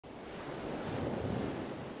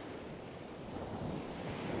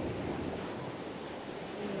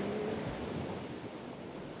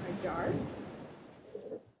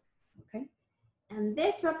And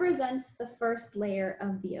this represents the first layer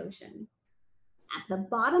of the ocean. At the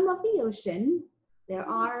bottom of the ocean, there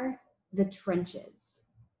are the trenches.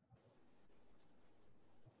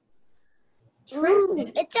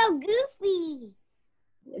 Ooh, it's so goofy.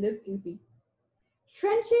 It is goofy.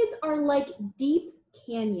 Trenches are like deep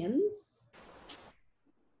canyons.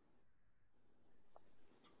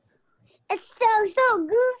 It's so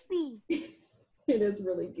goofy. It is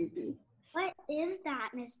really goofy. What is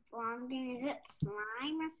that, Miss Blomgren? Is it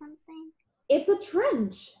slime or something? It's a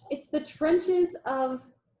trench. It's the trenches of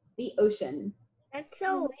the ocean. That's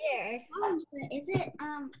so weird. Oh, is it, It's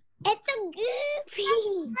a goofy.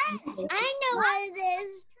 I know what it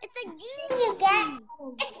is. It's a goofy. You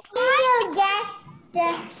get the...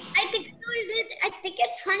 I think I know what it is. I think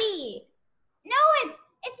it's honey. No,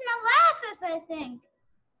 it's molasses, I think.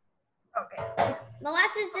 Okay.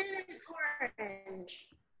 Molasses isn't orange.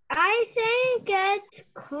 I think it's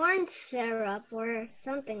corn syrup or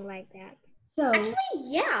something like that. So, actually,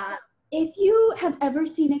 yeah. If you have ever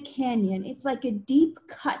seen a canyon, it's like a deep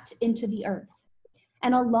cut into the earth.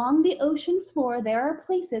 And along the ocean floor, there are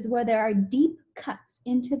places where there are deep cuts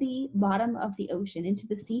into the bottom of the ocean, into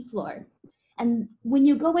the seafloor. And when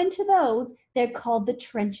you go into those, they're called the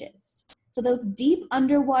trenches. So those deep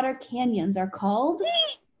underwater canyons are called?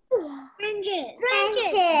 Trenches.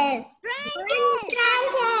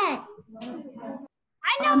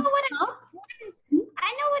 I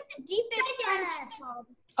know what the deepest trench is called.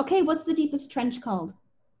 Okay, what's the deepest trench called?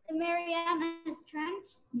 The Marianas Trench.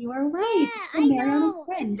 You are right. Yeah, the Marianas know.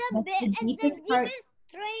 Trench. It's the deepest part.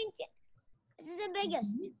 trench. This is the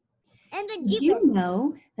biggest. And the Did deepest. you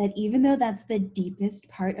know that even though that's the deepest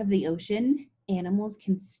part of the ocean, animals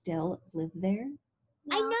can still live there?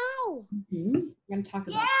 I know. Mm-hmm. I'm going to talk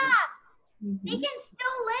about that. They can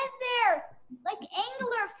still live there, like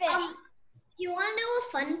anglerfish. Do you want to know a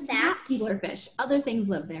fun fact? Anglerfish. Other things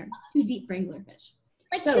live there. It's too deep for anglerfish.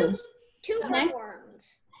 Like So, two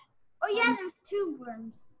worms. Oh yeah, there's two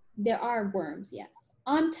worms. There are worms, yes.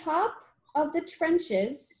 On top of the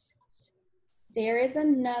trenches, there is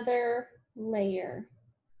another layer.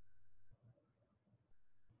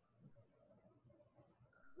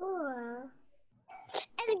 Cool.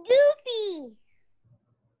 It's goofy.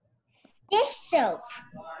 Dish soap.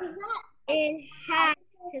 Is that? It has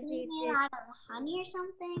to be made out of honey or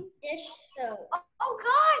something. Dish soap. Oh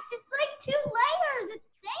gosh, it's like 2 layers. It's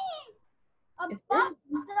staying above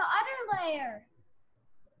the other layer.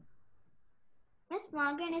 Miss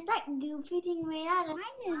Blomgren, is that goofy thing made out of?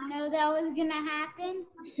 I didn't know that was gonna happen.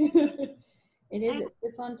 It is.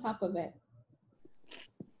 It's on top of it.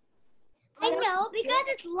 I know, because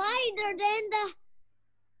it's lighter than the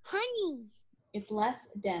honey. It's less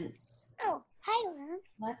dense. Oh, hi, Love.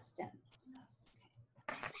 Less dense.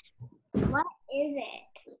 What is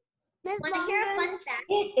it? Want to hear a fun fact?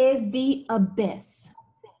 It is the abyss.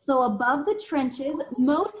 So above the trenches,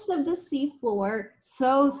 most of the seafloor,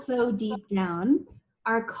 so deep down,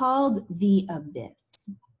 are called the abyss.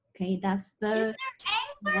 Okay, that's the Is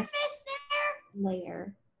there anglerfish there?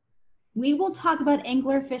 layer. We will talk about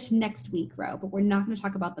anglerfish next week, Ro, but we're not going to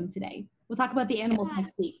talk about them today. We'll talk about the animals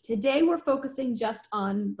next week. Today, we're focusing just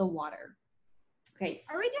on the water. Okay.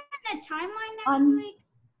 Are we doing a timeline next week?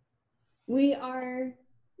 We are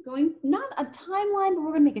going, not a timeline, but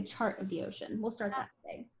we're going to make a chart of the ocean. We'll start that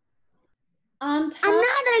today. On top,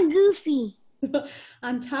 Another goofy.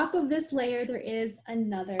 on top of this layer, there is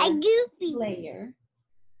another A goofy. layer.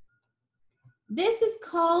 This is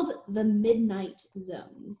called the midnight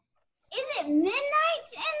zone. Is it midnight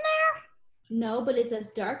in there? No, but it's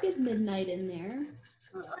as dark as midnight in there.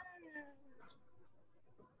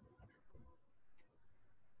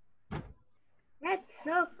 That's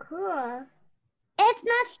so cool. It's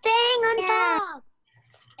not staying on top.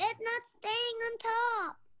 It's not staying on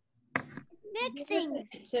top. Mixing.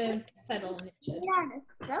 To settle and it should. Yeah,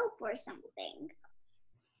 the soap or something.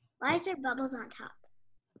 Why is there bubbles on top?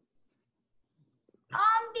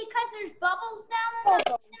 Because there's bubbles down in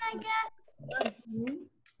the ocean, I guess. Mhm.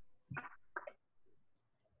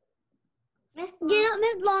 Miss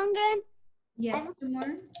Blomgren? Yes,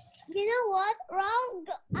 more. You know what?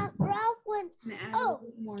 Ralph went, oh,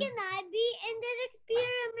 More. can I be in this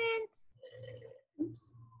experiment?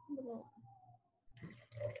 Oops. Little.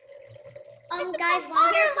 Guys,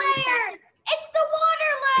 want to hear a fun fact? It's the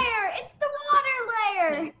water layer. It's the water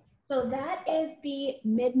layer. So that is the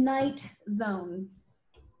midnight zone.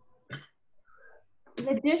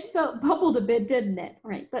 The dish soap bubbled a bit, didn't it?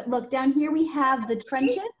 Right, but look, down here we have the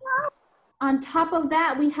trenches. On top of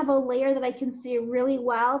that, we have a layer that I can see really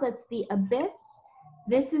well. That's the abyss.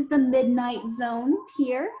 This is the midnight zone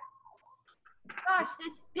here. Gosh,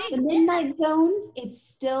 that's The midnight zone,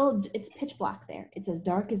 it's pitch black there. It's as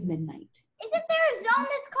dark as midnight. Isn't there a zone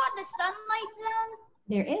that's called the sunlight zone?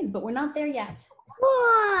 There is, but we're not there yet.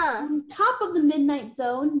 Whoa. On top of the midnight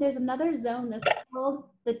zone, there's another zone that's called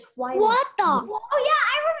the twilight. What the? zone. Oh yeah,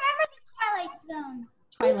 I remember the twilight zone.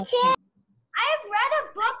 Twilight zone. I've read a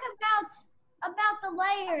book about the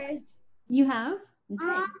layers. You have?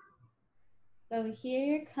 Okay. So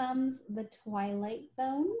here comes the twilight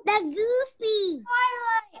zone. The goofy.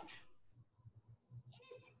 Twilight.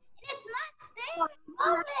 It's not staying. I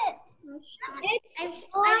love it.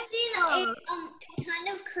 I've seen a kind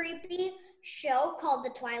of creepy show called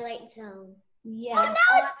The Twilight Zone. Yes. Oh,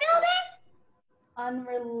 now it's building?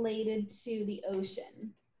 Unrelated to the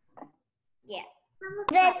ocean. Yeah.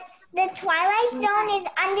 The twilight zone is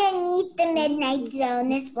underneath the midnight zone,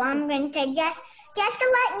 Miss Blomgren said. Just to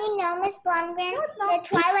let you know, Miss Blomgren, the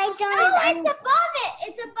twilight zone is it's above it.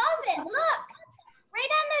 It's above it. Look.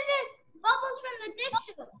 Right under the bubbles from the dish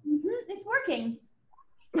soap. It's working.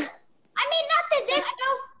 I mean, not the dish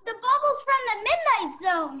soap, the bubbles from the midnight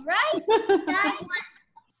zone, right? Guys,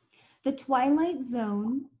 The twilight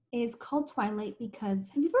zone is called twilight because,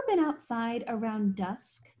 have you ever been outside around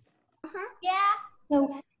dusk? Yeah.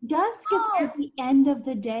 So dusk is at the end of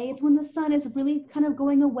the day. It's when the sun is really kind of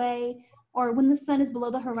going away, or when the sun is below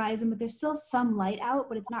the horizon, but there's still some light out,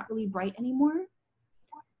 but it's not really bright anymore.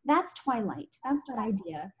 That's twilight. That's that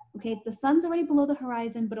idea. Okay, the sun's already below the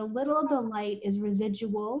horizon, but a little of the light is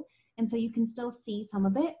residual, and so you can still see some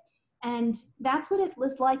of it. And that's what it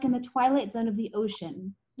was like in the twilight zone of the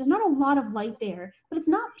ocean. There's not a lot of light there, but it's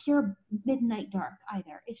not pure midnight dark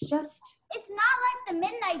either. It's just... It's not like the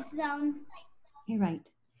midnight zone. You're right.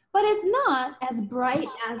 But it's not as bright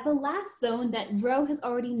as the last zone that Ro has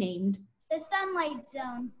already named. The sunlight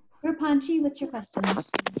zone. Rapunchi, what's your question? What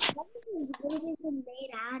is it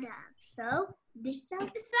made out of? Soap? The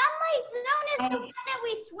sunlight zone is the one that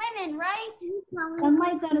we swim in, right?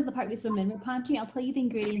 Sunlight zone is the part we swim in. Rapunchi, I'll tell you the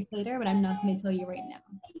ingredients later, but I'm not going to tell you right now.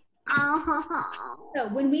 Oh. So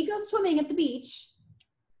when we go swimming at the beach,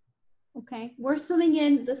 okay, we're swimming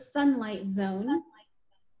in the sunlight zone,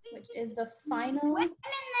 which is the final... Swim in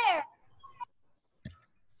there.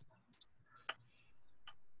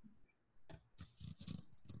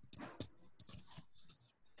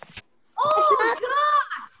 Oh, gosh!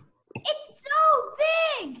 It's so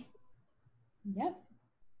big! Yep.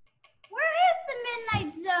 Where is the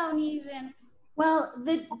midnight zone even? Well,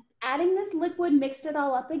 adding this liquid mixed it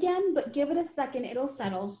all up again, but give it a second, it'll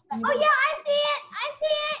settle. Oh, yeah, I see it. I see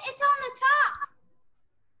it. It's on the top.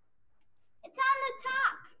 It's on the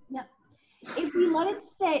top. Yep. If we let it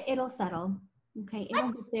sit, it'll settle. Okay,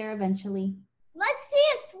 it'll get there eventually. Let's see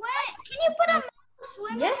a swim. Can you put a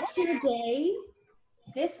swim? Yesterday,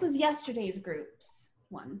 this was yesterday's groups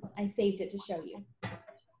one. I saved it to show you.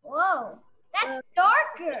 Whoa, that's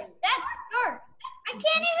darker. That's dark. I can't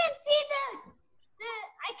even see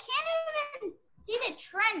the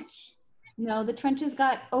trench. No, the trenches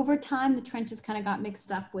got, over time, the trenches kind of got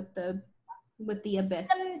mixed up with the abyss.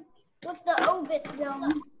 With the obis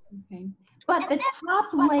zone. Okay. But the top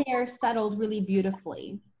layer settled really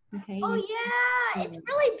beautifully. Okay. Oh yeah, it's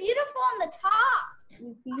really beautiful on the top.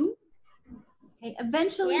 Okay.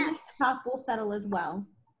 Eventually, the top will settle as well.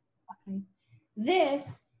 Okay.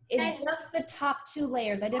 This is just the top two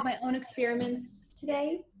layers. I did my own experiments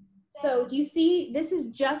today. So do you see, this is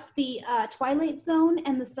just the twilight zone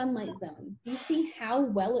and the sunlight zone. Do you see how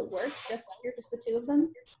well it works just here, just the two of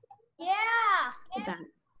them? Yeah. Look at that.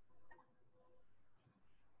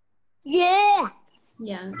 Yeah.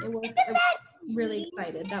 Yeah, it worked. I'm really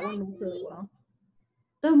excited. That one worked really well.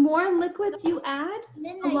 The more liquids you add,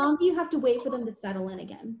 the longer you have to wait for them to settle in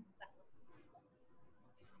again.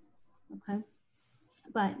 Okay.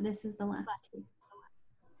 But this is the last two.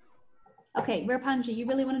 Okay, Rapunji, you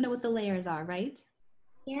really want to know what the layers are, right?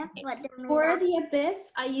 Yeah. For the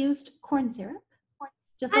abyss, I used corn syrup.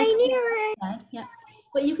 Just like I knew it. said. Yeah.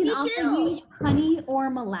 But you can also use honey or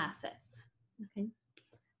molasses. Okay.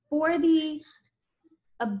 For the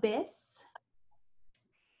abyss,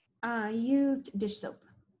 I used dish soap.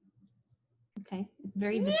 Okay, it's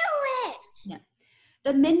very Knew it. Yeah.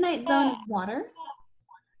 The midnight zone is water.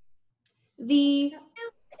 The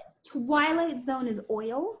twilight zone is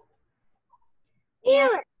oil.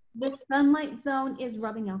 And the sunlight zone is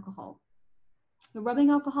rubbing alcohol. The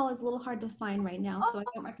rubbing alcohol is a little hard to find right now, so I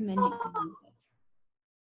don't recommend you use it.